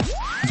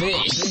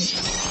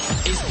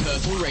This is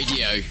Purple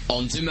Radio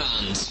on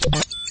demand.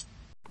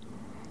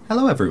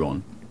 Hello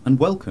everyone, and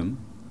welcome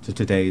to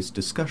today's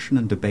Discussion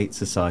and Debate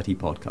Society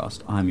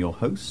podcast. I'm your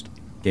host,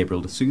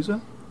 Gabriel D'Souza,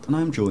 and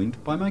I'm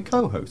joined by my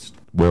co-host,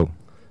 Will.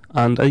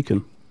 And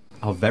Aiken.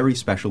 Our very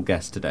special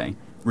guest today,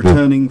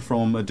 returning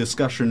from a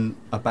discussion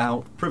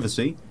about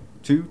privacy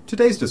to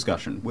today's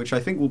discussion, which I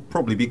think will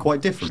probably be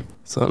quite different.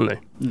 Certainly.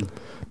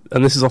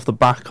 And this is off the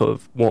back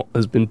of what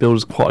has been billed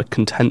as quite a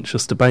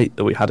contentious debate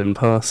that we had in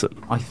person.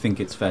 I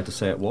think it's fair to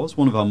say it was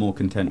one of our more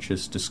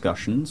contentious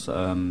discussions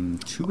 2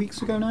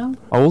 weeks ago now.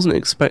 I wasn't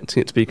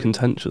expecting it to be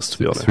contentious, to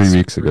be honest. 3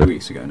 weeks ago. 3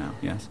 weeks ago now,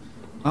 yes.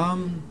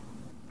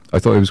 I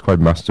thought it was quite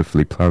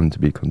masterfully planned to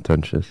be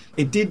contentious.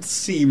 It did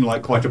seem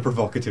like quite a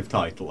provocative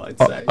title, I'd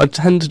say. I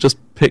tend to just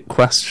pick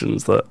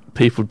questions that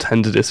people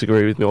tend to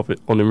disagree with me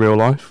on in real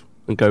life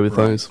and go with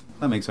those.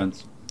 That makes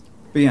sense.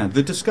 But yeah,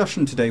 the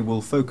discussion today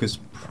will focus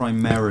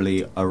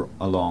primarily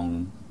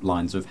along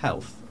lines of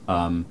health.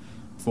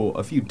 For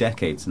a few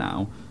decades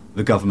now,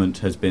 the government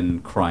has been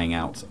crying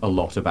out a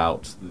lot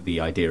about the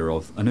idea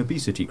of an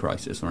obesity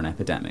crisis or an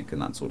epidemic and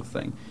that sort of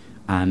thing.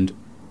 And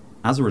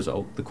as a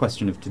result, the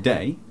question of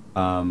today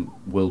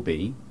will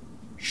be,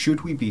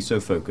 should we be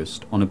so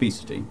focused on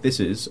obesity? This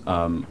is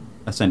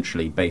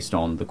essentially based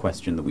on the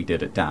question that we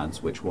did at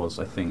DADS, which was,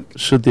 I think...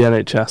 Should the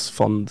NHS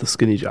fund the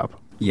skinny jab?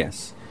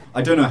 Yes.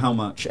 I don't know how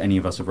much any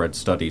of us have read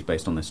studies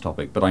based on this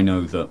topic, but I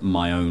know that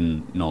my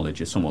own knowledge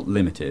is somewhat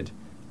limited.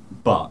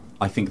 But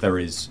I think there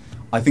is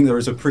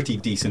a pretty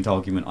decent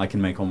argument I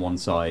can make on one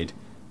side,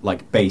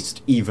 like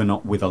based even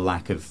with a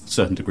lack of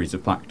certain degrees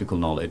of practical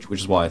knowledge,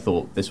 which is why I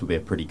thought this would be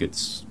a pretty good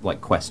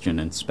question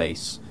and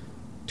space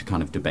to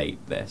kind of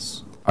debate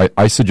this.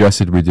 I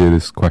suggested we do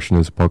this question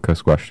as a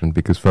podcast question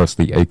because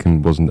firstly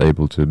Aiken wasn't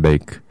able to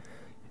make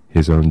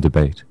his own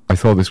debate. I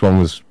thought this one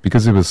was,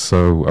 because it was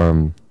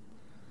so...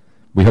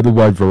 we had a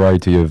wide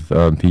variety of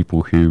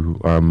people who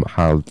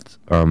had,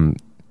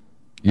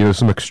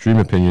 some extreme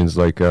opinions,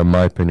 like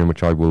my opinion,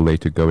 which I will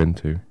later go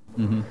into.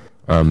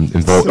 Mm-hmm.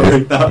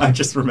 Sorry, I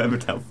just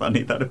remembered how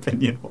funny that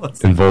opinion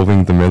was.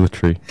 Involving the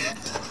military.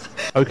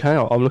 Okay,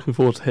 I'm looking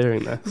forward to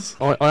hearing this.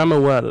 I am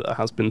aware that there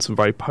has been some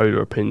very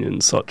polar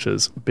opinions, such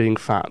as being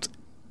fat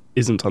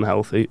isn't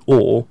unhealthy,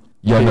 or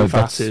being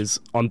fat is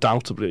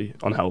undoubtedly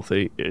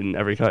unhealthy in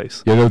every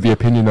case. Yeah, no, the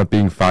opinion that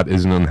being fat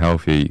isn't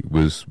unhealthy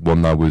was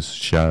one that was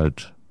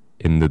shared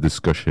in the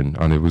discussion,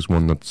 and it was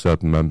one that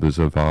certain members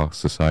of our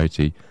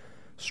society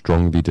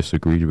strongly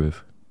disagreed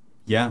with.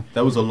 Yeah,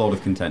 there was a lot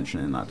of contention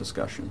in that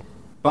discussion.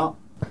 But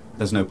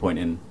there's no point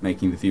in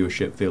making the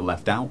viewership feel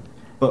left out.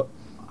 But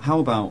how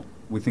about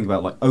we think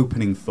about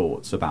opening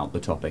thoughts about the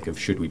topic of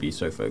should we be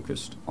so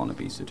focused on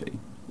obesity?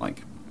 Do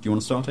you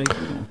want to start,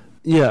 Aiken?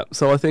 Yeah,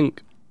 so I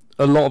think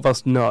a lot of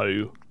us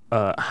know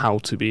how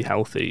to be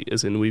healthy,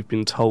 as in we've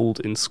been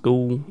told in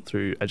school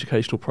through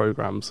educational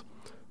programs,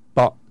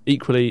 but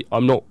equally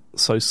I'm not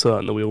so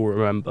certain that we all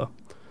remember,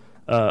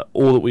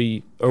 or that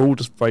we are all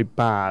just very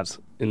bad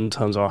in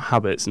terms of our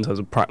habits, in terms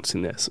of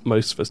practicing this.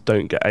 Most of us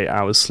don't get 8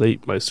 hours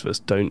sleep, most of us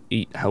don't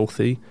eat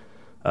healthy,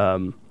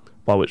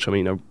 by which I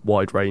mean a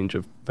wide range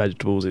of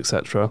vegetables,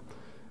 etc.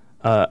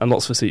 And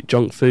lots of us eat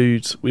junk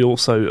food. We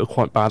also are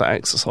quite bad at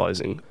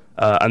exercising,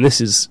 and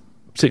this is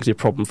particularly a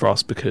problem for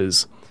us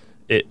because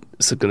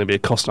it's going to be a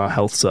cost on our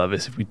health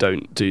service if we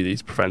don't do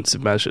these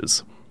preventive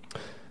measures.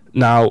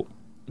 Now,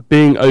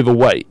 being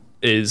overweight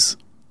is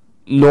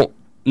not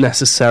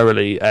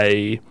necessarily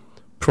a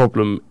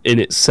problem in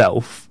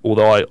itself,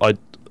 although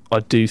I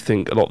do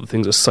think a lot of the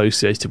things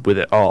associated with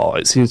it are.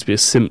 It seems to be a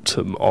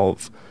symptom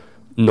of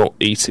not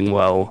eating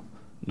well,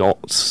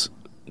 not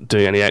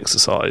doing any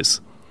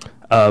exercise.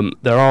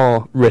 There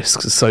are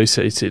risks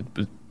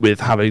associated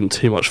with having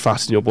too much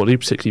fat in your body,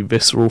 particularly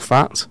visceral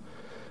fat,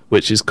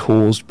 which is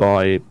caused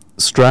by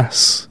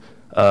stress,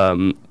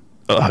 a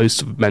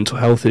host of mental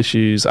health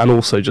issues, and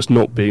also just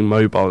not being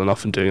mobile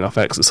enough and doing enough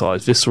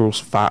exercise. Visceral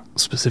fat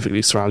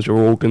specifically surrounds your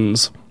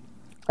organs,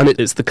 and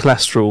it's the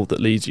cholesterol that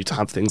leads you to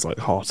have things like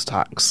heart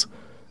attacks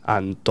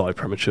and die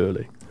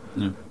prematurely.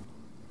 Yeah.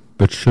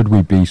 But should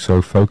we be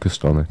so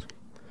focused on it?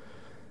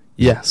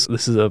 Yes,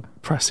 this is a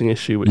pressing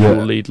issue which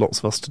will lead lots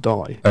of us to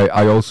die.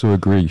 I also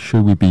agree.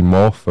 Should we be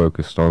more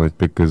focused on it?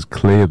 Because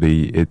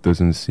clearly it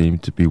doesn't seem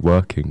to be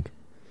working.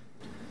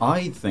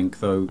 I think,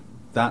 though,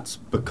 that's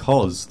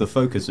because the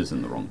focus is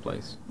in the wrong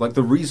place.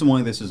 The reason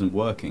why this isn't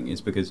working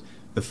is because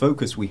the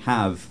focus we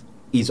have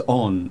is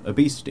on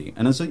obesity.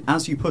 And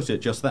as you put it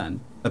just then,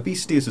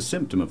 obesity is a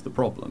symptom of the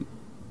problem.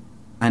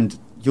 And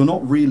you're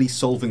not really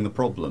solving the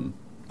problem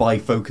by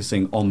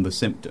focusing on the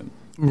symptom.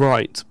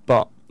 Right,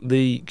 but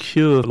the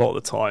cure a lot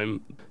of the time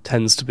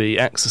tends to be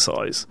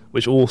exercise,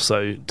 which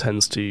also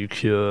tends to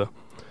cure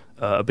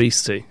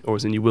obesity, or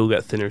as in you will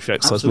get thinner if you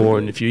exercise more,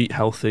 and if you eat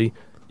healthy,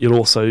 you'll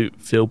also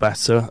feel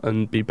better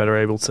and be better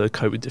able to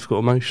cope with difficult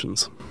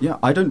emotions. Yeah,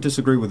 I don't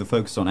disagree with the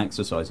focus on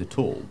exercise at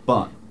all,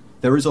 but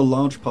there is a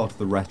large part of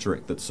the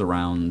rhetoric that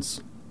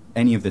surrounds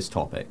any of this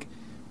topic,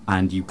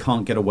 and you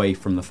can't get away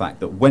from the fact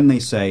that when they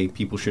say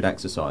people should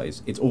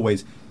exercise, it's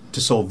always,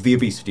 to solve the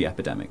obesity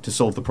epidemic, to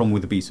solve the problem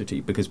with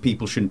obesity, because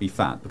people shouldn't be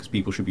fat, because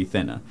people should be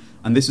thinner.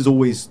 And this is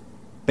always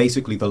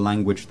basically the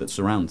language that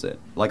surrounds it.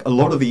 Like, a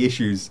lot of the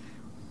issues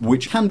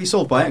which can be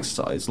solved by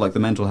exercise, like the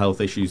mental health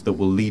issues that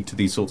will lead to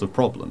these sorts of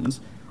problems,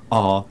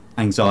 are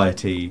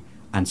anxiety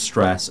and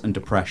stress and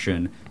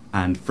depression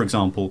and, for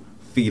example,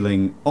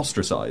 feeling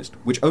ostracized,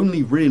 which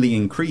only really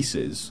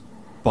increases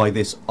by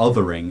this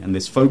othering and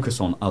this focus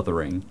on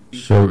othering.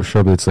 Sure,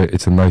 but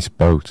it's a nice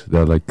boat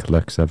that like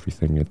collects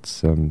everything.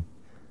 It's I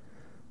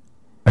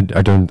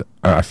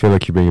feel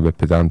like you're being a bit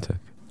pedantic.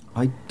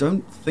 I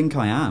don't think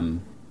I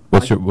am.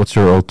 What's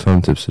your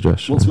alternative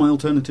suggestion? What's my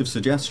alternative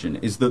suggestion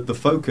is that the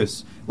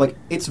focus, like,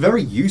 it's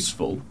very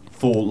useful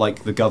for,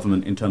 like, the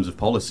government in terms of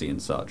policy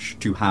and such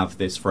to have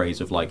this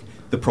phrase of, like,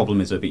 the problem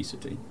is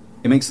obesity.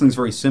 It makes things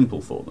very simple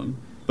for them.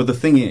 But the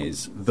thing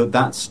is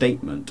that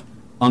statement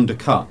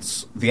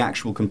undercuts the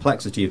actual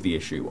complexity of the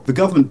issue. The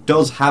government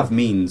does have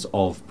means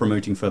of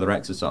promoting further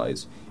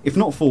exercise. If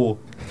not for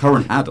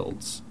current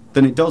adults,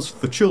 then it does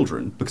for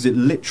children, because it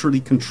literally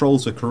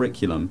controls a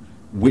curriculum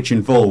which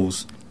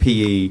involves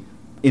PE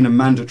in a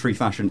mandatory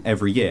fashion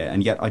every year.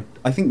 And yet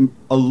I think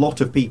a lot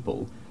of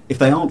people, if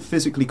they aren't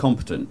physically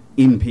competent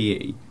in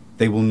PE,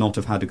 they will not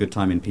have had a good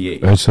time in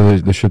PE. So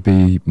there should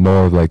be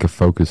more of like a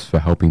focus for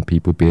helping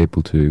people be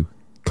able to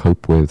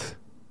cope with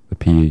the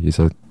PE. Is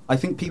that? I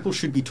think people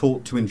should be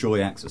taught to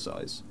enjoy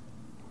exercise,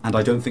 and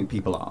I don't think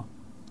people are.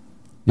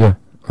 Yeah.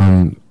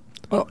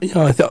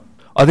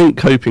 I think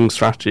coping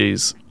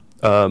strategies,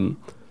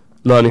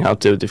 learning how to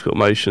deal with difficult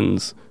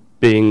emotions,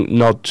 being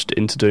nudged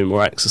into doing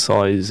more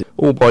exercise,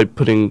 or by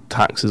putting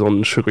taxes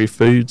on sugary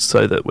foods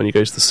so that when you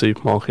go to the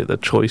supermarket, the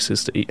choice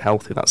is to eat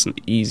healthy, that's an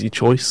easy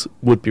choice,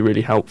 would be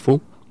really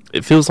helpful.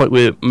 It feels like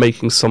we're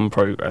making some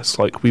progress.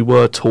 Like, we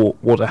were taught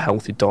what a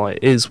healthy diet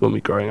is when we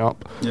were growing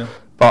up. Yeah.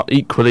 But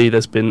equally,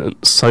 there's been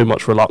so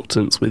much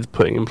reluctance with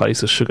putting in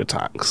place a sugar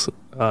tax,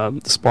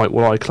 despite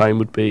what I claim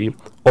would be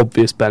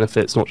obvious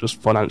benefits, not just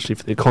financially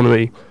for the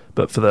economy,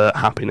 but for the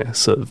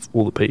happiness of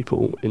all the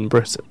people in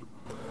Britain.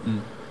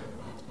 Mm.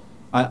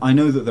 I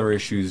know that there are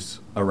issues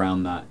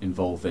around that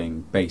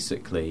involving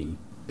basically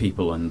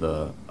people in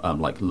the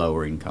like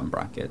lower income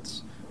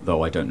brackets,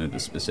 though I don't know the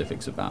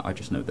specifics about. I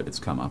just know that it's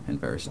come up in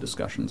various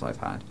discussions I've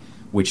had,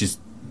 which is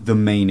the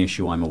main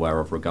issue I'm aware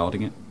of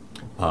regarding it.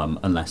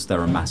 Unless there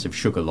are massive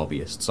sugar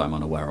lobbyists I'm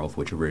unaware of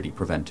which are really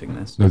preventing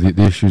this. No,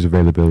 the issue is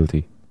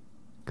availability,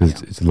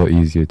 because it's a lot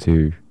easier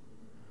to,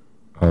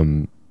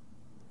 like,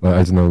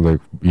 I don't know, like,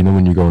 you know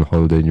when you go on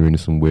holiday and you're in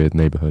some weird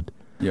neighbourhood,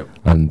 yep,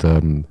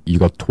 and you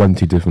got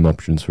 20 different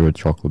options for a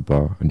chocolate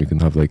bar, and you can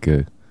have like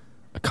a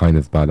kind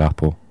of bad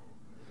apple.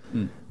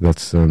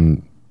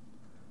 Mm.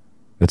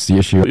 That's the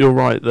issue. You're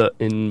right that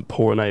in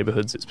poorer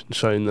neighbourhoods it's been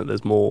shown that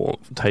there's more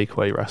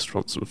takeaway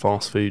restaurants and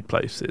fast food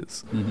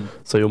places,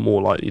 so you're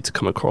more likely to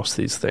come across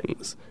these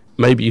things.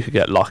 Maybe you could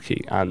get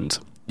lucky and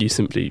you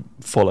simply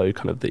follow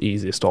kind of the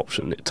easiest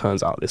option. It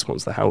turns out this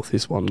one's the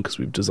healthiest one because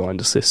we've designed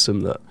a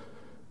system that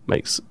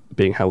makes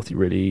being healthy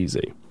really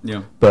easy.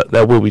 Yeah. But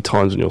there will be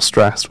times when you're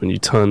stressed, when you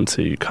turn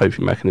to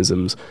coping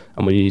mechanisms,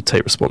 and when you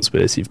take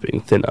responsibility for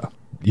being thinner.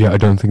 Yeah, I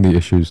don't think the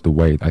issue is the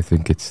weight. I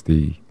think it's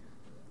the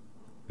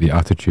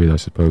attitude, I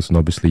suppose, and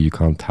obviously you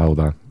can't tell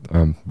that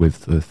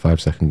with the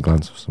 5-second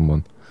glance of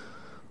someone.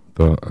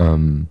 But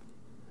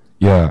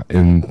yeah,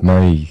 in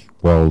my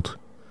world,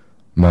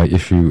 my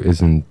issue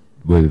isn't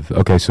with...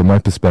 Okay, so my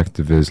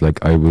perspective is,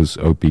 like, I was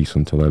obese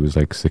until I was,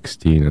 like,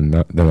 16, and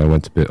then I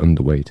went a bit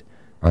underweight.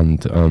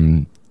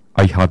 And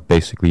I had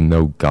basically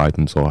no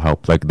guidance or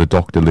help. Like, the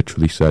doctor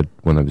literally said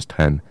when I was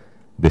 10,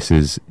 this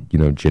is,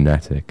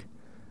 genetic.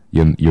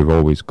 You're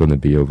always going to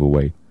be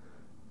overweight.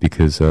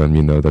 Because,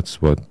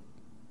 that's what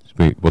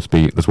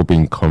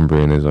being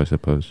Cumbrian is, I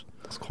suppose.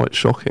 It's quite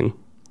shocking.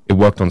 It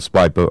worked on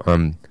Spy, but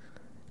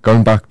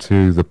going back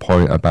to the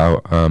point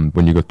about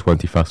when you got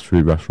 20 fast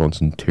food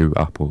restaurants and 2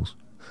 apples,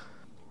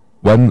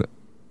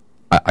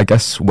 I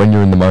guess when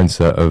you're in the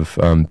mindset of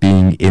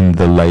being in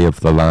the lay of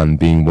the land,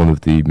 being one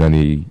of the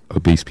many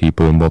obese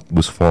people in what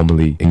was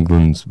formerly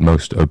England's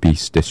most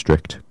obese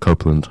district,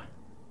 Copeland,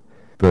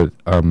 but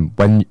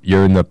when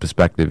you're in that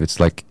perspective, it's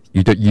like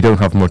you don't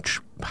have much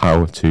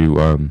power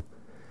to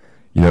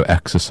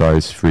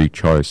exercise free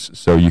choice,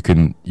 so you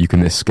can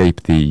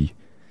escape the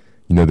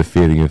the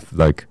feeling of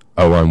like,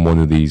 oh, I'm one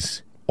of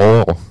these,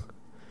 or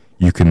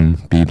you can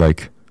be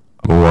like,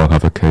 oh, I'll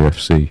have a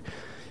KFC,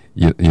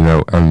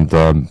 and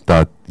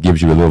that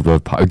gives you a little bit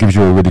of power. It gives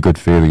you a really good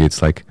feeling.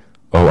 It's like,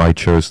 oh, I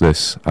chose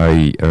this,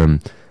 I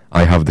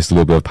have this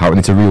little bit of power, and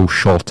it's a real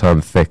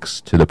short-term fix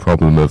to the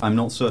problem of... I'm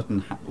not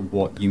certain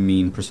what you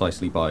mean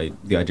precisely by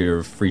the idea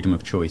of freedom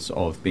of choice,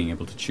 of being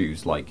able to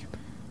choose, like,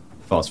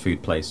 fast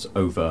food place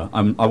over...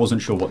 I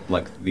wasn't sure what,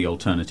 like, the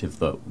alternative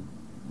that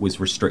was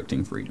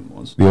restricting freedom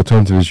was. The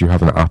alternative is you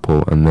have an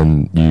apple and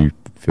then you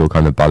feel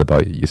kind of bad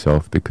about it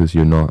yourself because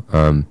you're not...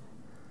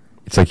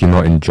 it's like you're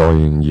not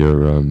enjoying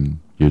your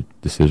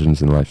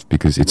decisions in life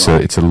because it's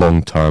right. It's a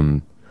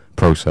long-term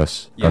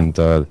process. Yeah.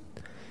 And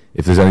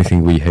if there's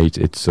anything we hate,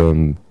 it's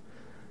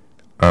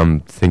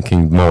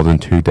thinking more than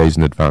 2 days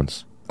in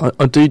advance.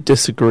 I do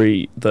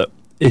disagree that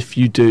if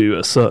you do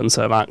a certain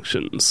set of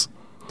actions,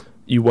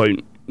 you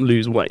won't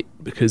lose weight,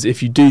 because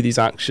if you do these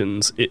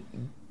actions,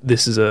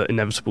 this is an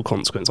inevitable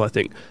consequence, I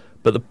think.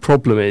 But the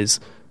problem is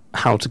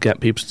how to get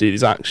people to do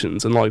these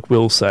actions, and like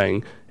Will's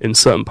saying, in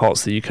certain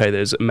parts of the UK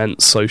there's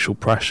immense social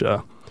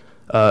pressure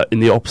in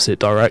the opposite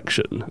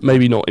direction.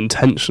 Maybe not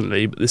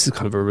intentionally, but this is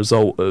kind of a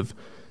result of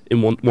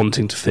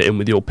wanting to fit in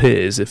with your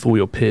peers. If all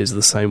your peers are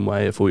the same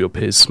way, if all your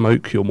peers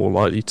smoke, you're more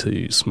likely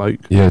to smoke.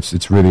 Yeah,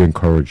 it's really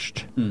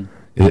encouraged.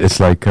 It's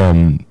like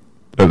I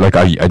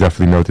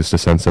definitely noticed a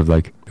sense of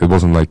like, it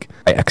wasn't like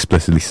I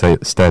explicitly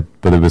said,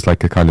 but it was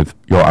like a kind of,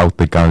 you're out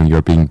the gang,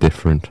 you're being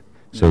different.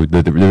 So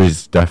there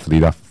is definitely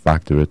that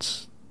factor.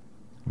 It's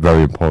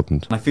very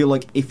important. I feel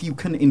like if you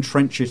can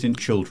entrench it in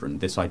children,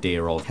 this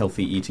idea of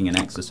healthy eating and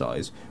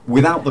exercise,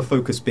 without the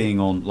focus being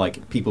on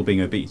like people being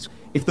obese,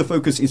 if the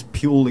focus is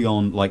purely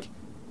on like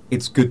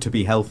it's good to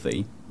be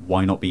healthy,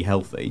 why not be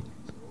healthy,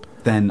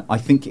 then I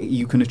think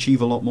you can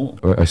achieve a lot more.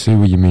 I see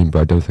what you mean, but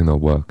I don't think that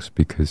works,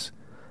 because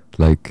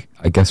like,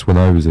 I guess when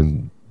I was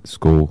in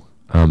school,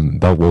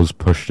 that was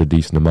pushed a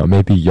decent amount.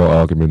 Maybe your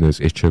argument is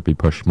it should be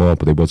pushed more,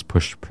 but it was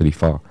pushed pretty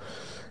far.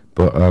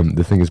 But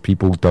the thing is,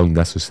 people don't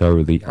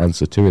necessarily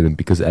answer to it, and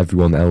because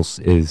everyone else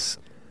is,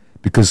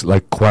 because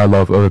like quite a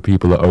lot of other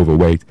people are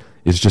overweight,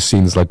 it just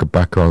seems like a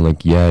background,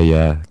 like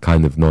yeah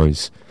kind of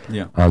noise.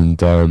 Yeah. And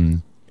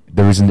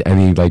there isn't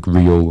any like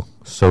real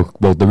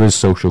there is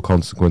social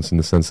consequence in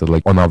the sense that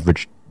like on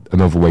average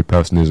an overweight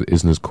person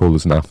isn't as cool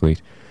as an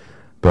athlete,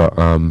 but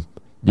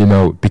you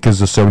know, because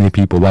there's so many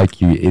people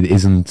like you, it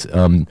isn't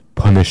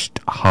punished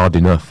hard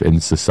enough in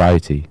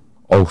society.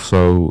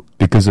 Also,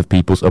 because of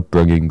people's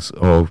upbringings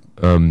or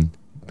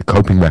the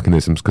coping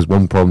mechanisms, because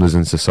one problem is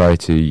in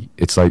society,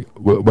 it's like,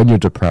 when you're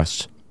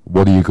depressed,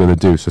 what are you going to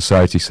do?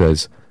 Society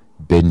says,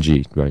 binge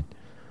eat, right?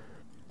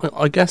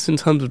 I guess in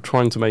terms of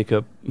trying to make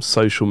a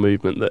social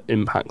movement that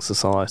impacts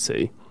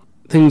society,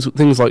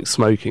 things like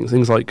smoking,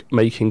 things like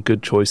making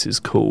good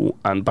choices cool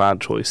and bad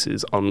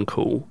choices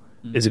uncool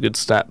is a good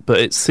step, but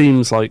it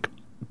seems like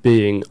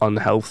being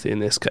unhealthy in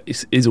this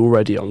case is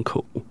already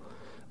uncool,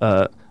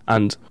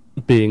 and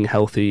being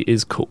healthy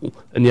is cool,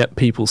 and yet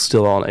people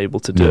still aren't able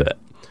to do it.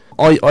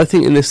 I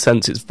think in this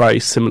sense it's very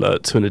similar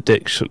to an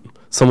addiction.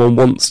 Someone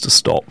wants to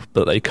stop,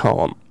 but they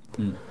can't.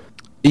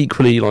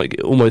 Equally, like,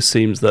 it almost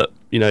seems that,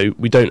 you know,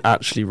 we don't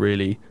actually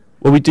really...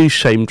 Well, we do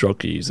shame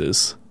drug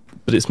users,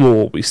 but it's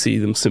more we see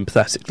them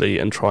sympathetically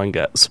and try and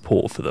get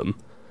support for them.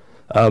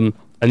 And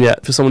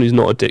yet, for someone who's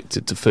not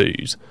addicted to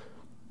food,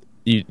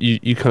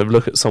 you kind of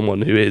look at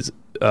someone who is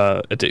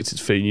addicted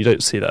to food and you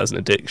don't see that as an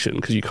addiction,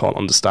 because you can't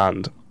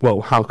understand,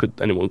 well, how could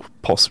anyone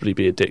possibly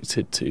be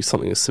addicted to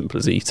something as simple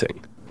as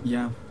eating?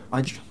 Yeah,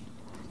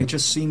 it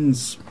just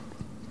seems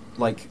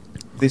like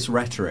this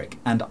rhetoric,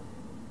 and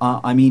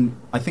I mean,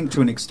 I think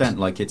to an extent,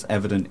 like, it's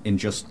evident in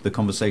just the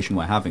conversation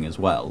we're having as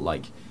well,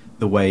 like,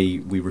 the way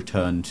we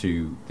return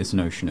to this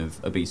notion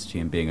of obesity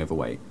and being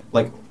overweight.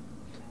 Like,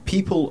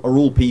 people are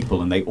all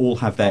people, and they all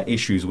have their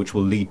issues which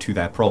will lead to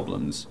their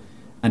problems.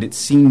 And it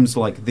seems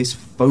like this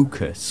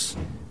focus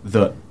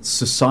that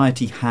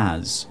society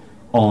has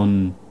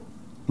on,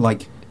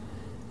 like,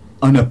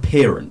 an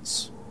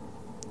appearance,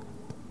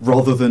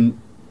 rather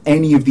than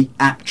any of the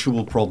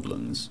actual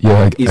problems,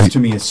 is to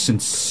me a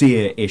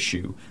sincere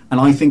issue. And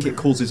I think it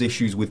causes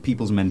issues with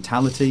people's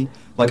mentality.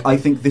 Like, I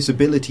think this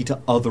ability to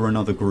other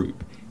another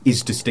group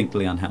is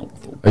distinctly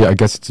unhelpful. I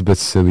guess it's a bit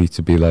silly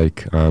to be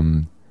like...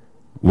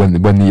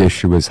 When the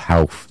issue is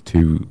health,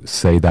 to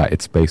say that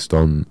it's based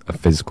on a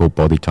physical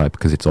body type,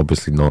 because it's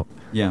obviously not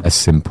as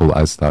simple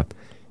as that.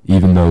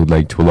 Even though,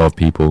 like, to a lot of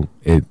people,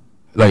 it,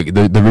 like,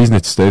 the reason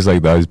it stays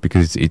like that is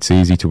because it's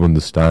easy to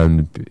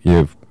understand.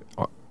 You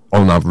know,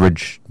 on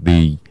average,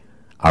 the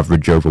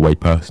average overweight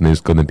person is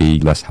going to be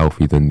less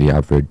healthy than the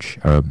average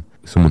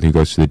someone who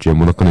goes to the gym.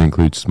 We're not going to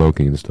include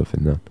smoking and stuff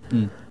in that.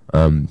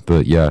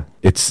 But yeah,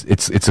 it's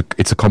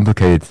a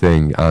complicated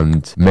thing,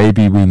 and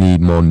maybe we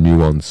need more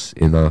nuance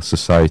in our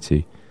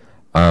society.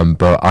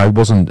 But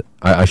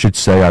I should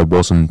say I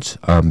wasn't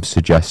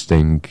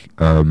suggesting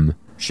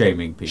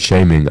shaming people.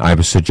 Shaming. I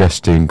was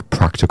suggesting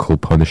practical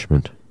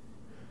punishment,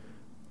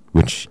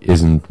 which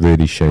isn't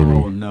really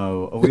shaming. Oh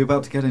no! Are we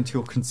about to get into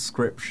your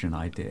conscription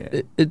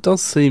idea? It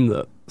does seem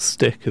that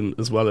stick and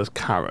as well as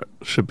carrot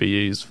should be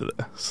used for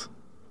this,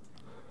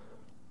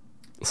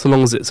 so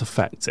long as it's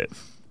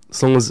effective.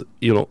 As long as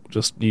you're not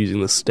just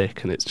using the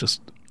stick and it's just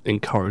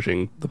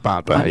encouraging the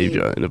bad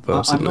behaviour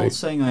inadvertently. I'm not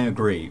saying I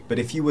agree, but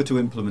if you were to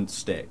implement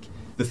stick,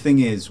 the thing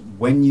is,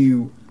 when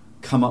you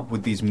come up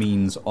with these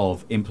means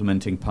of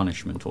implementing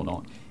punishment or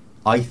not,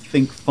 I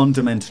think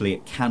fundamentally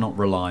it cannot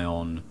rely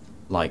on,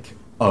 like,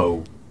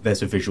 oh,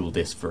 there's a visual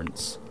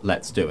difference,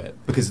 let's do it.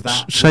 Because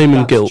shame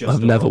and guilt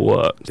have never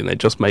worked, and they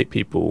just make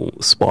people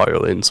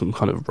spiral in some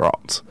kind of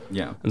rut.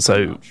 Yeah. And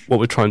so what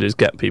we're trying to do is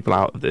get people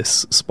out of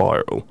this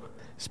spiral.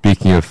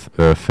 Speaking of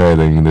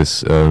failing,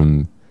 this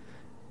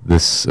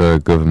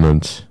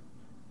government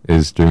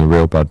is doing a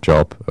real bad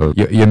job.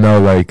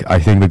 Like, I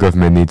think the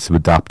government needs to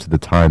adapt to the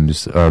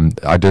times.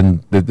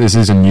 This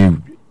is a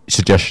new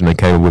suggestion I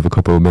came up with a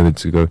couple of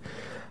minutes ago.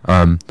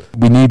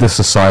 We need a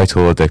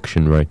societal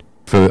addiction, right?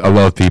 For a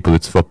lot of people,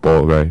 it's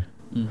football, right?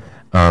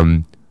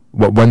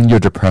 When you're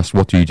depressed,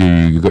 what do?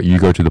 You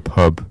go to the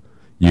pub.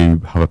 You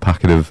have a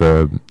packet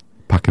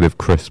of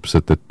crisps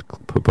at the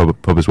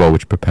pub as well,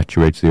 which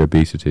perpetuates the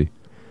obesity.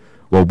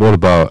 Well, what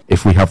about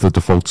if we have the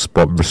default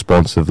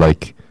response of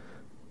like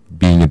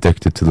being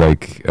addicted to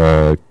like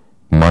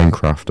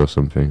Minecraft or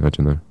something? I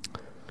don't know.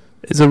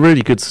 It's a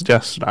really good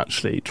suggestion,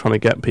 actually, trying to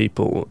get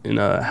people in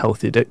a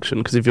healthy addiction.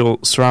 Because if you're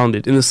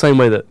surrounded, in the same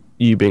way that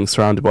you being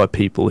surrounded by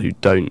people who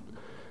don't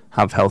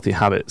have healthy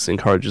habits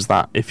encourages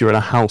that, if you're in a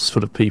house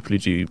full of people who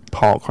do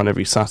parkrun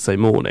every Saturday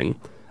morning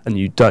and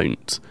you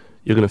don't,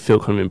 you're going to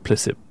feel kind of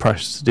implicit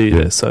pressure to do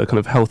this. So a kind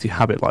of healthy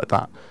habit like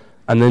that.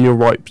 And then you're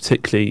right,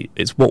 particularly,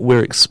 it's what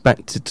we're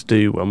expected to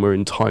do when we're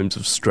in times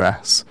of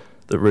stress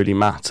that really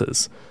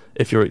matters.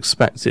 If you're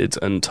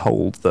expected and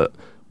told that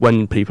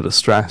when people are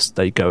stressed,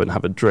 they go and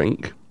have a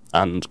drink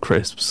and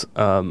crisps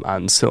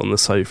and sit on the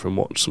sofa and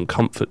watch some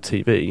comfort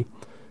TV,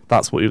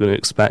 that's what you're going to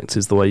expect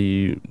is the way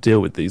you deal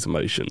with these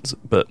emotions.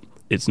 But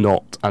it's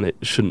not, and it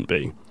shouldn't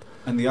be.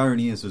 And the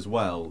irony is as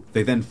well,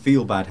 they then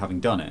feel bad having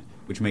done it,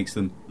 which makes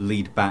them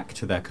lead back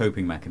to their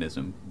coping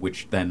mechanism,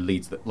 which then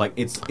leads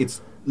it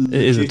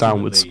is a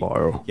downward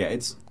spiral.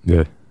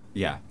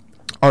 Yeah.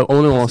 I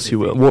want to ask you,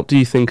 what do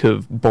you think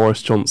of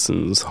Boris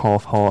Johnson's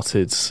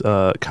half-hearted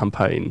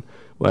campaign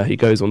where he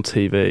goes on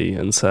TV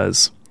and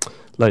says,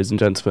 "Ladies and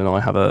gentlemen, I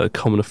have a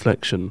common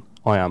affliction.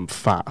 I am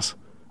fat."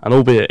 And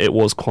albeit it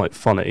was quite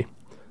funny,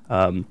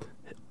 how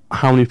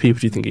many people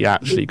do you think he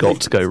actually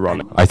got to go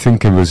running? I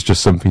think it was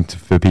just something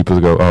for people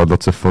to go, "Oh,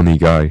 that's a funny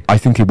guy." I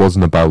think it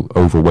wasn't about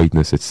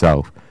overweightness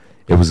itself.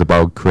 It was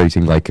about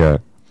creating like an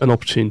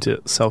opportunity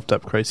at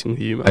self-deprecating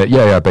humour.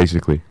 Yeah,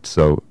 basically.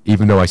 So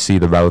even though I see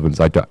the relevance,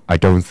 I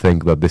don't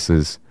think that this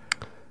is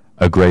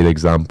a great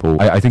example.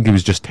 I think he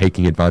was just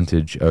taking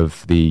advantage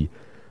of the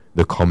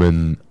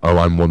common "oh,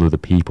 I'm one of the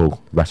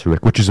people"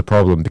 rhetoric, which is a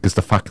problem because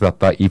the fact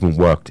that even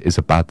worked is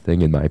a bad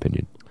thing in my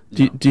opinion.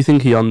 Do you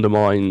think he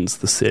undermines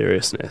the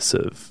seriousness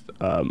of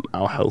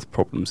our health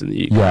problems in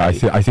the UK? Yeah,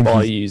 I think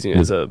by using it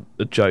as a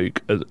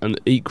joke,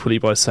 and equally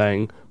by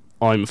saying,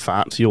 "I'm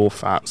fat, you're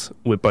fat,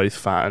 we're both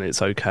fat, and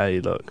it's okay,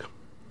 look."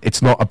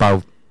 It's not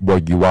about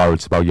what you are,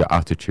 it's about your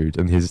attitude,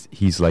 and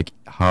he's like,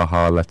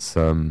 haha, let's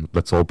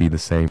all be the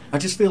same. I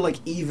just feel like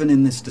even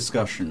in this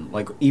discussion,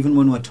 like even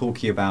when we're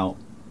talking about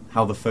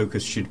how the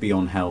focus should be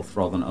on health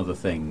rather than other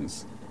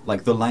things,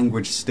 like the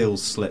language still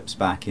slips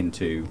back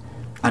into,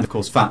 and of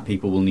course fat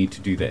people will need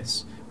to do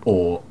this,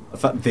 or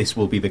this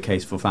will be the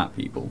case for fat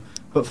people.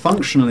 But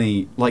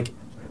functionally, like...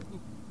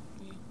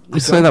 We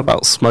say that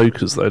about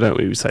smokers though, don't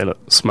we? We say,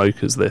 look,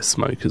 smokers this,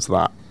 smokers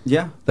that.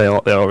 Yeah. They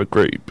are a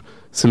group.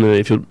 Similarly,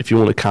 if you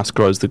want to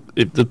categorise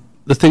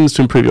the things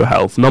to improve your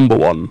health, number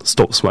 1,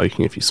 stop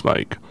smoking if you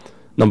smoke.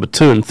 Number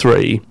 2 and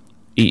 3,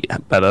 eat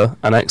better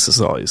and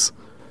exercise.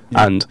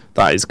 Yeah. And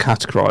that is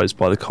categorised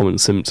by the common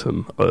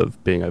symptom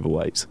of being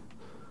overweight.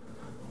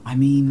 I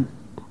mean,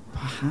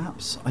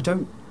 perhaps. I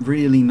don't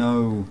really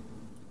know.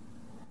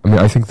 I mean,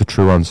 I think the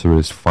true answer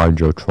is find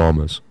your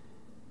traumas.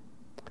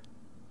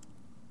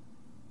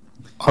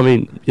 I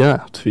mean,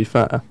 yeah, to be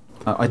fair.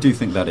 I do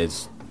think that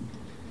is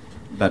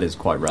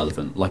quite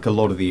relevant. Like, a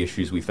lot of the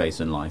issues we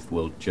face in life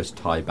will just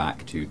tie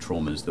back to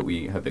traumas that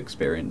we have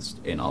experienced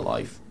in our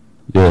life.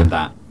 Yeah. And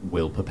that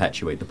will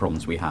perpetuate the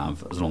problems we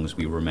have as long as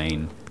we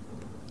remain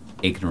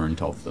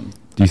ignorant of them.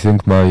 Do you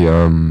think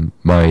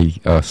my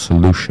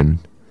solution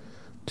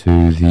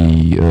to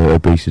the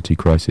obesity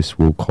crisis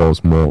will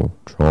cause more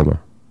trauma?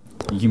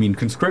 You mean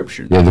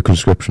conscription? Yeah, the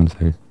conscription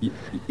thing.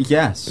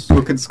 Yes,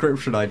 your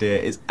conscription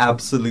idea is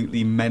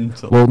absolutely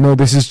mental. Well, no,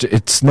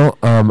 it's not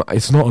a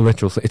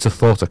literal thing, it's a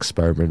thought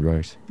experiment,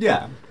 right?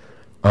 Yeah.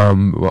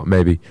 Well,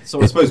 maybe.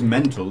 So I suppose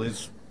mental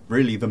is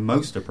really the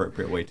most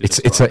appropriate way to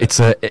describe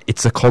it.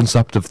 It's a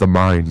concept of the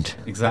mind.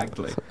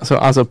 Exactly. So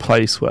as a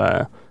place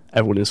where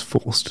everyone is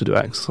forced to do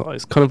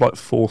exercise, kind of like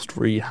forced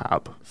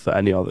rehab for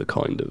any other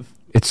kind of...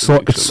 It's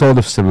sort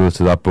of similar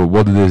to that, but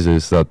what it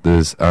is that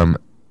there's...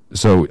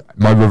 So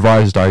my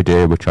revised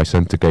idea, which I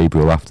sent to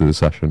Gabriel after the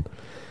session,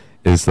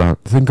 is that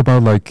think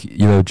about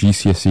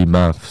GCSE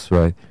maths,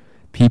 right?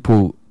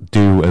 People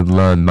do and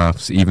learn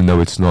maths even though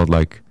it's not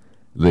like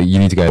you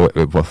need to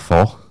get what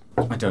for?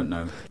 I don't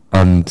know.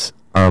 And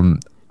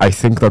I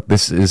think that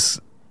this is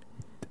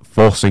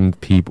forcing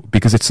people,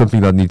 because it's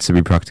something that needs to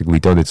be practically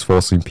done. It's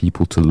forcing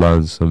people to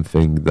learn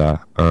something that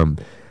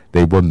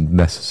they wouldn't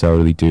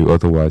necessarily do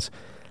otherwise.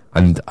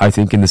 And I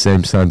think in the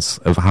same sense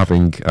of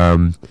having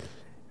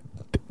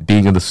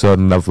being at a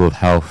certain level of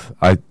health,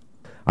 I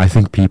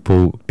think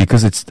people,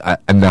 because it's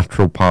a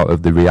natural part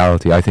of the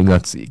reality, I think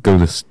that's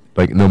going to,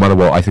 no matter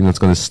what, I think that's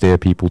going to steer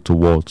people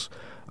towards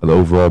an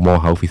overall more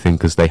healthy thing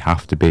because they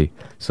have to be.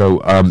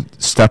 So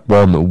step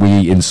 1,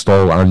 we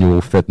install annual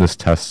fitness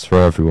tests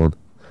for everyone.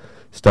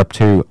 Step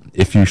 2,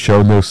 if you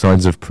show no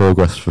signs of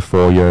progress for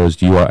 4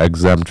 years, you are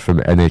exempt from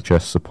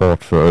NHS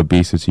support for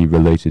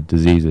obesity-related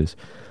diseases.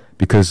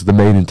 because the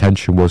main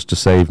intention was to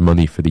save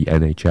money for the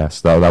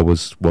NHS. That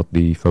was what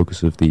the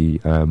focus of the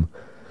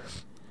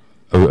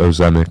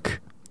ozemic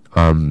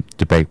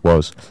debate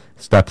was.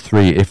 Step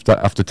 3, if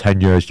after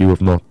 10 years you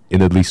have not,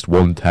 in at least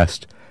one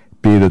test,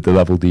 been at the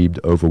level deemed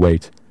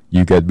overweight,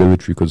 you get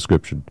military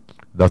conscription.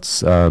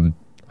 That's, I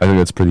think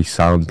that's pretty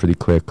sound, pretty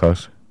clear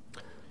cut.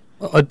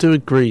 I do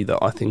agree that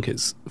I think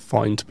it's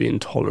fine to be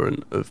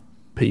intolerant of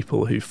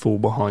people who fall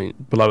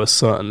below a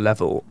certain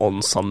level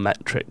on some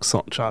metrics,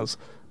 such as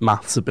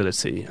maths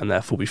ability, and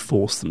therefore we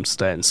force them to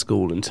stay in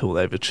school until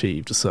they've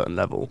achieved a certain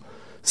level.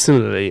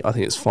 Similarly, I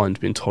think it's fine to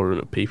be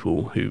intolerant of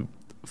people who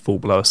fall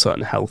below a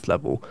certain health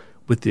level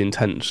with the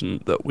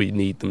intention that we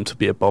need them to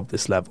be above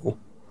this level.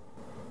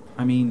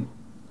 I mean,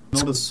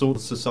 not the sort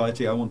of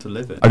society I want to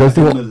live in. I don't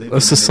think live a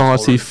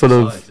society full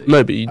of... society.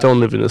 No, but you don't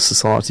live in a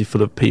society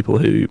full of people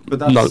who...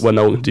 where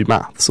no one can do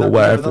maths, or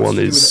where everyone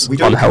is we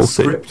don't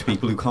unhealthy. conscript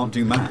people who can't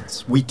do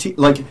maths.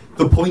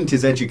 The point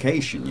is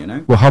education, you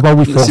know? Well, how about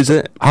we This force... is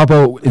it. How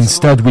about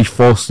instead we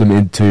force them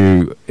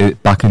into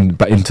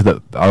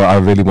the... I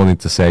really wanted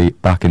to say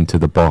back into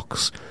the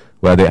box,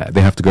 where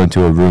they have to go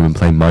into a room and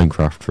play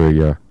Minecraft for a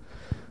year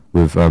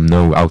with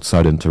no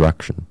outside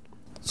interaction.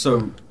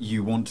 So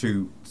you want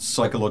to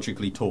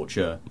psychologically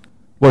torture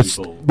Well,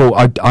 people?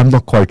 I'm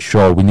not quite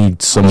sure. We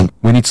need some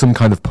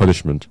kind of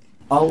punishment.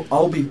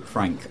 I'll be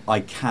frank, I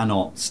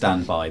cannot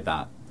stand by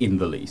that in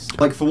the least.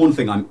 Like, for one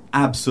thing, I'm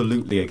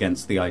absolutely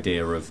against the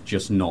idea of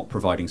just not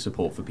providing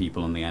support for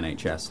people in the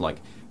NHS,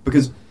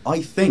 because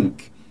I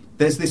think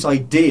there's this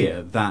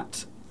idea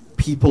that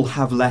people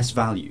have less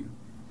value.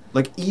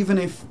 Even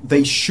if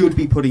they should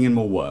be putting in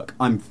more work,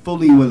 I'm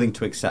fully willing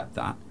to accept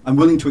that. I'm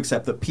willing to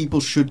accept that people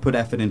should put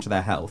effort into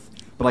their health,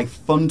 but I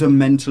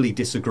fundamentally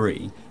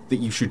disagree that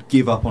you should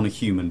give up on a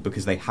human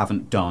because they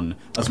haven't done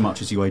as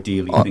much as you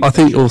ideally think. I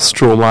think you're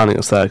straw manning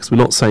us there, because we're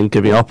not saying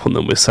giving up on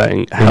them, we're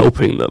saying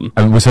helping them.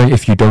 And we're saying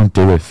if you don't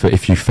do it,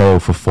 if you fail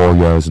for 4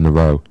 years in a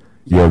row,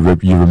 you're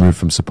removed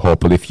from support.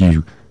 But if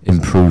you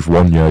improve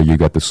 1 year, you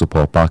get the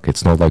support back.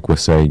 It's not like we're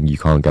saying you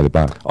can't get it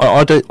back. I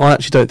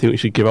actually don't think we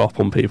should give up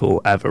on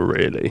people ever,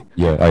 really.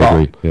 Yeah, I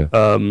agree.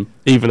 Yeah.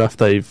 Even if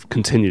they've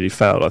continually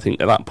failed, I think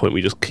at that point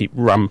we just keep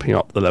ramping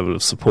up the level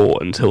of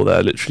support until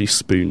they're literally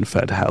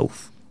spoon-fed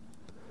health.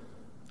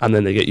 And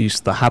then they get used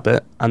to the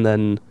habit, and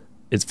then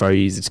it's very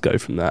easy to go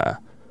from there.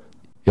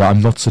 Yeah,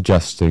 I'm not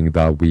suggesting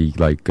that we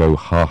go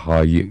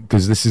ha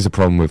because this is a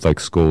problem with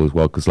school as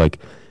well. Because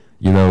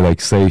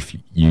say if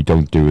you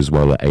don't do as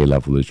well at A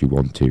level as you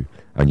want to,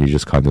 and you're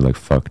just kind of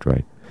fucked,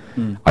 right?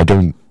 Mm. I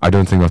don't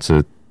think that's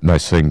a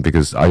nice thing,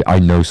 because I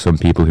know some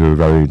people who are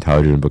very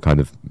intelligent but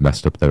kind of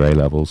messed up their A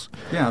levels.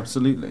 Yeah,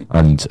 absolutely.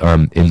 And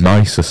in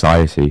my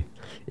society,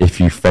 if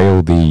you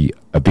fail the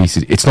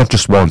obesity, it's not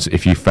just once.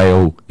 If you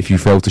fail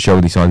to show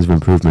any signs of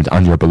improvement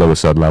and you're below a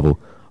certain level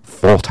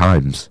 4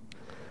 times,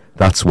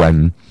 that's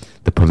when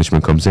the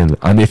punishment comes in.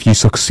 And if you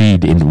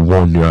succeed in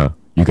 1 year,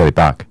 you get it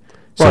back.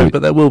 So, right,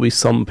 but there will be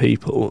some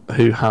people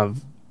who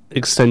have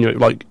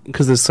extenuating,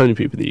 because there's so many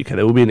people in the UK,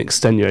 there will be an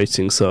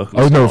extenuating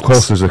circumstance. oh no, of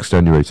course there's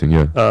extenuating,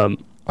 yeah.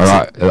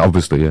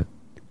 Obviously, yeah.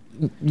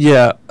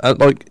 Yeah,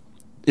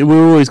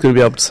 we're always going to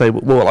be able to say,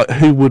 well,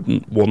 who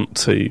wouldn't want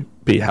to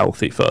be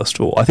healthy, first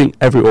of all? I think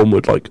everyone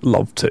would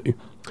love to.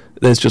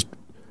 There's just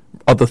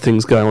other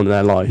things going on in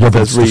their life. Yeah,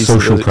 there's the reasons,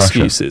 social there's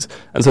pressure. excuses.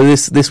 And so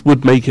this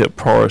would make it a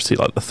priority,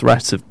 the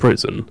threat of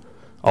prison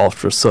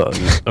after a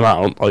certain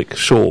amount.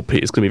 Sure,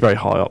 it's going to be very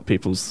high up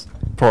people's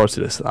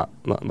priority list at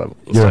that level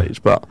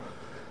stage, but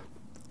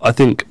I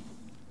think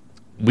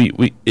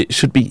it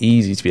should be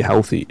easy to be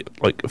healthy.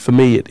 For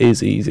me, it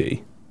is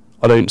easy.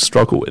 I don't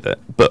struggle with it,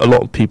 but a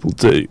lot of people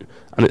do,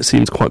 and it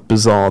seems quite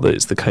bizarre that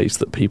it's the case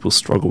that people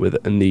struggle with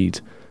it and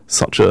need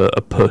such a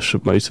push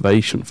of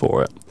motivation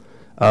for it.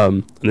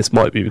 And this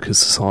might be because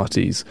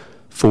society's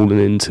fallen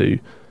into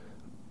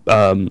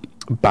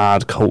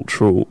bad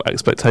cultural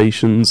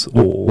expectations,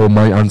 or... Well,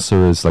 my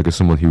answer is, as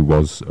someone who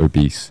was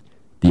obese,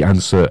 the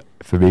answer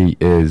for me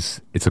is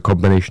it's a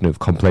combination of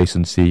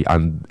complacency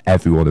and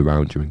everyone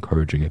around you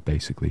encouraging it,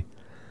 basically.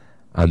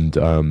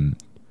 And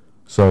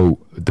so,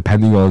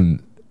 depending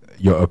on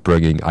your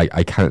upbringing,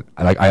 I can't...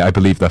 I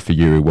believe that for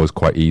you it was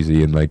quite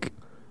easy, and,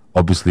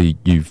 obviously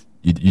you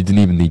didn't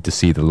even need to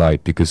see the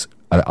light, because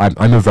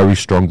I'm a very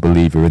strong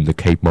believer in the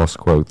Kate Moss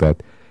quote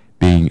that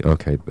being...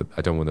 Okay, but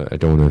I don't want to...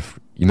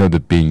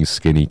 that being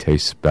skinny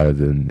tastes better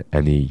than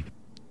any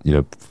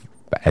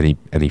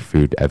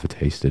food ever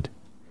tasted.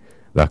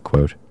 That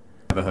quote.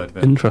 Never heard of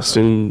it.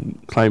 Interesting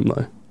claim,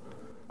 though.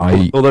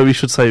 Although we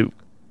should say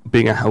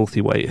being a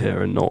healthy weight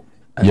here and not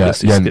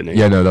endlessly skinny.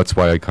 Yeah, no, that's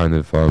why I kind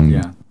of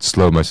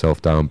slow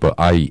myself down. But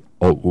I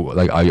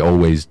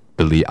always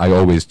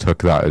took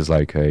that as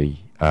a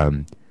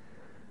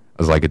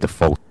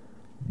default.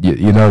 In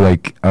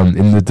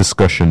the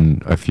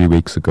discussion a few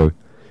weeks ago,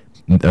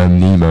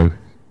 Nemo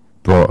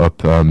brought up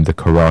the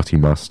karate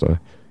master,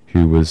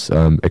 who was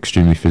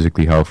extremely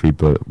physically healthy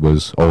but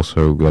was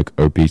also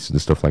obese and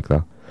stuff like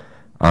that.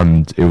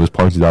 And it was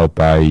pointed out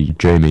by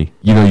Jamie,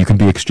 you can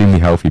be extremely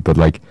healthy, but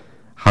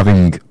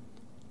having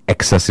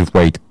excessive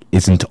weight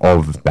isn't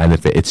of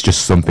benefit. It's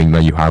just something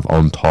that you have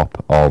on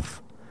top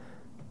of,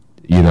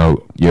 you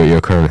know,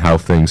 your current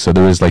health thing. So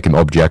there is like an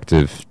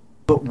objective.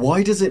 But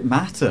why does it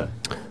matter?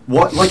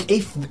 What, like,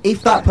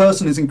 if that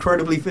person is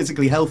incredibly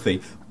physically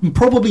healthy,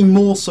 probably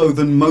more so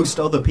than most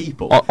other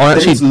people, I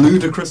actually, it's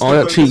ludicrous.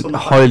 I actually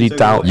highly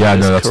doubt Yeah,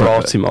 no, this that's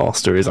karate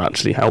master is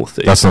actually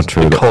healthy. That's not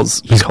true.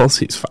 Because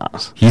he's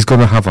fat. He's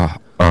gonna have a.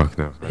 Oh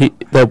no.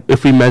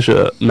 If we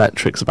measure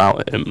metrics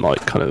about him,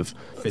 like kind of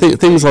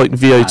things like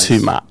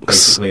VO2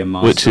 max,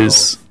 which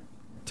is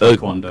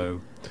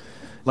taekwondo.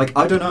 Like,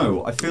 I don't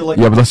know. I feel like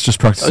Yeah, but that's just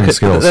practicing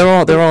skills.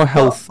 There are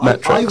health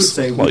metrics, I would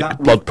say like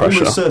blood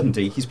pressure. With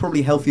certainty, he's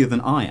probably healthier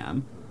than I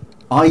am.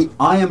 I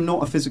am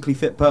not a physically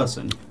fit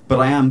person, but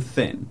I am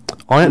thin.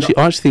 I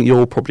actually think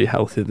you're probably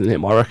healthier than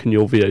him. I reckon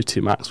your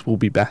VO2 max will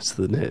be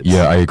better than his.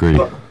 Yeah, I agree.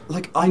 But,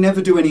 like, I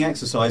never do any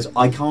exercise.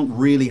 I can't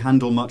really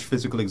handle much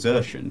physical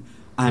exertion.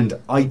 And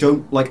I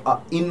don't, like,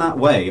 in that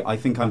way, I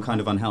think I'm kind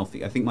of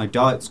unhealthy. I think my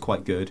diet's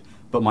quite good,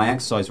 but my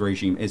exercise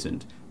regime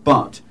isn't.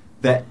 But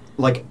that,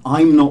 like,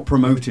 I'm not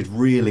promoted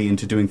really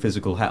into doing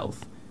physical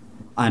health,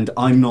 and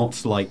I'm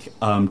not like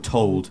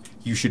told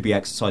you should be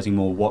exercising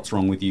more. What's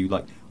wrong with you?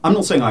 Like, I'm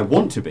not saying I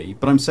want to be,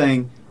 but I'm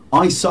saying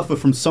I suffer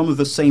from some of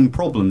the same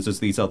problems as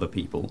these other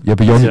people. Yeah,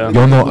 but you're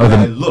not the way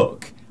I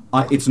look.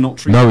 It's not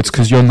true. No, it's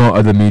because you're not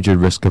at the immediate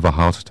risk of a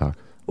heart attack.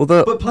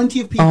 But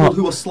plenty of people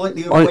who are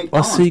slightly overweight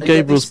I see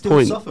Gabriel's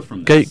point.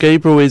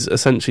 Gabriel is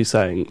essentially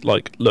saying,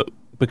 like, look,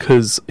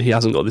 because he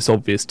hasn't got this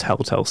obvious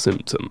telltale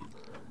symptom,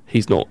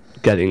 he's not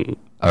getting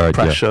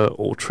pressure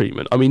or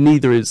treatment. I mean,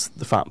 neither is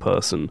the fat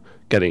person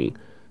getting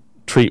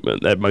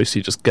treatment. They're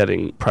mostly just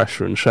getting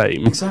pressure and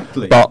shame.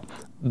 Exactly. But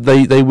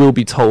they will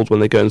be told when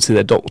they go and see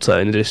their doctor,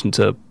 in addition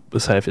to,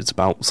 say, if it's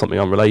about something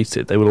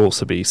unrelated, they will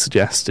also be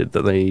suggested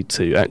that they need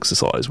to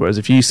exercise. Whereas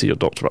if you see your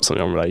doctor about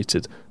something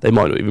unrelated, they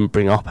might not even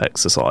bring up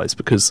exercise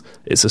because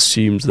it's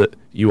assumed that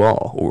you are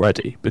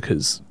already,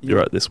 because you're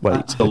at this weight.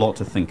 That's a lot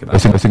to think about.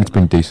 I think it's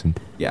been decent.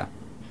 Yeah.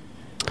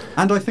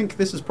 And I think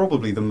this is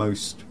probably the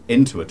most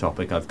into a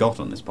topic I've got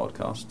on this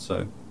podcast,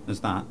 so there's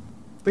that.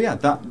 But yeah,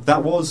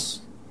 that was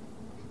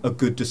a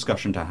good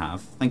discussion to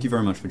have. Thank you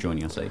very much for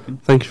joining us, Aiken.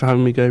 Thank you for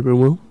having me, Gabriel.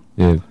 Will.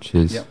 Yeah,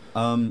 cheers. Yeah.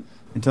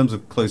 In terms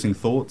of closing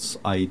thoughts,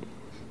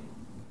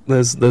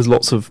 there's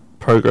lots of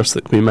progress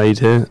that can be made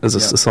here as a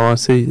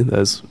society.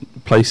 There's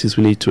places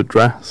we need to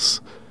address.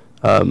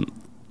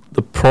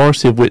 The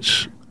priority of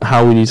which,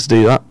 how we need to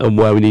do that and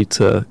where we need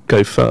to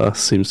go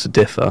first seems to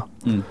differ.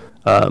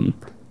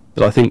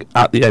 But I think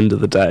at the end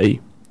of the day,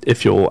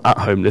 if you're at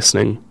home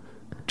listening,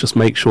 just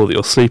make sure that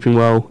you're sleeping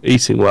well,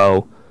 eating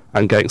well,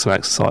 and getting some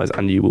exercise,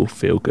 and you will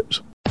feel good.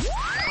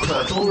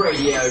 Purple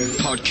Radio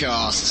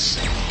Podcasts.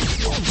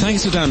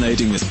 Thanks for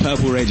downloading this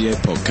Purple Radio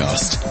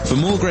podcast. For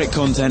more great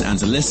content and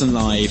to listen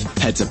live,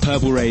 head to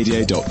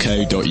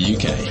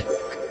purpleradio.co.uk.